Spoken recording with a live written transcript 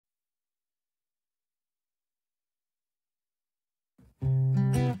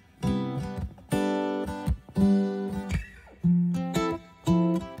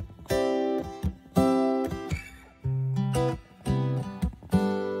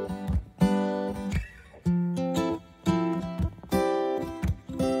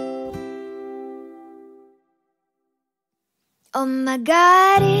Oh my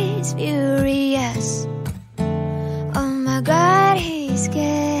God, he's furious. Oh my God, he's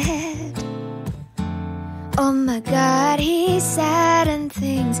scared. Oh my God, he's sad and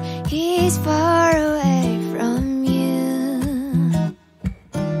thinks he's far away from you.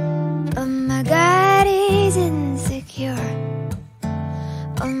 Oh my God, he's insecure.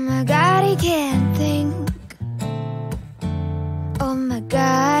 Oh my God, he can't think. Oh my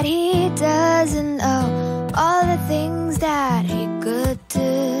God, he doesn't know all the things that he could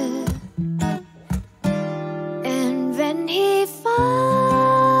do. And when he falls,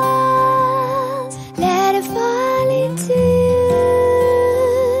 let him fall into you.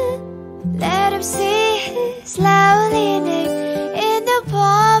 Let him see his lovely name in the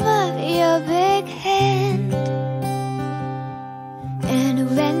palm of your big hand. And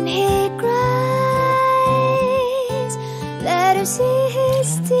when he cries, let him see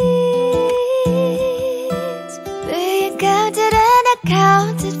his tears, being counted and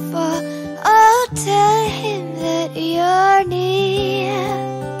accounted for. Oh, tell him that you're near.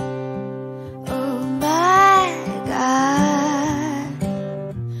 Oh my God.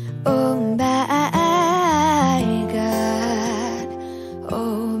 Oh my God.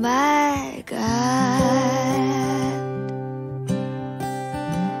 Oh my God.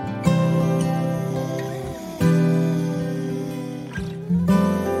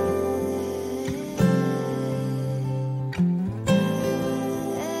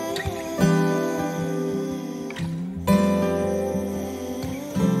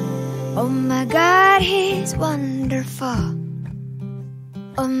 Oh my God, he's wonderful.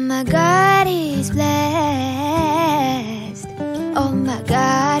 Oh my God, he's blessed. Oh my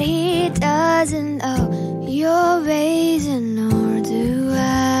God, he doesn't know your ways and nor do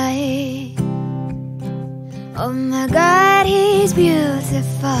I. Oh my God, he's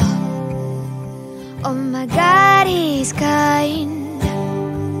beautiful. Oh my God, he's kind.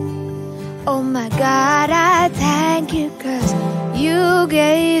 Oh my God, I thank you 'cause you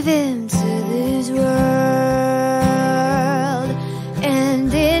gave him to this world.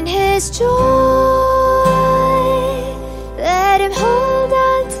 And in his joy, let him hold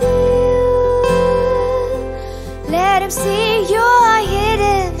on to you. Let him see your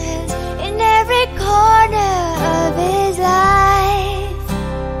hidden hands in every corner of his life.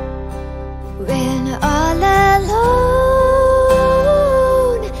 When all alone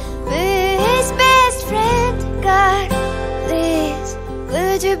with his best friend, God,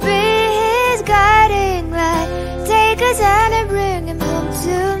 would you be his guiding light? Take his hand and bring him home.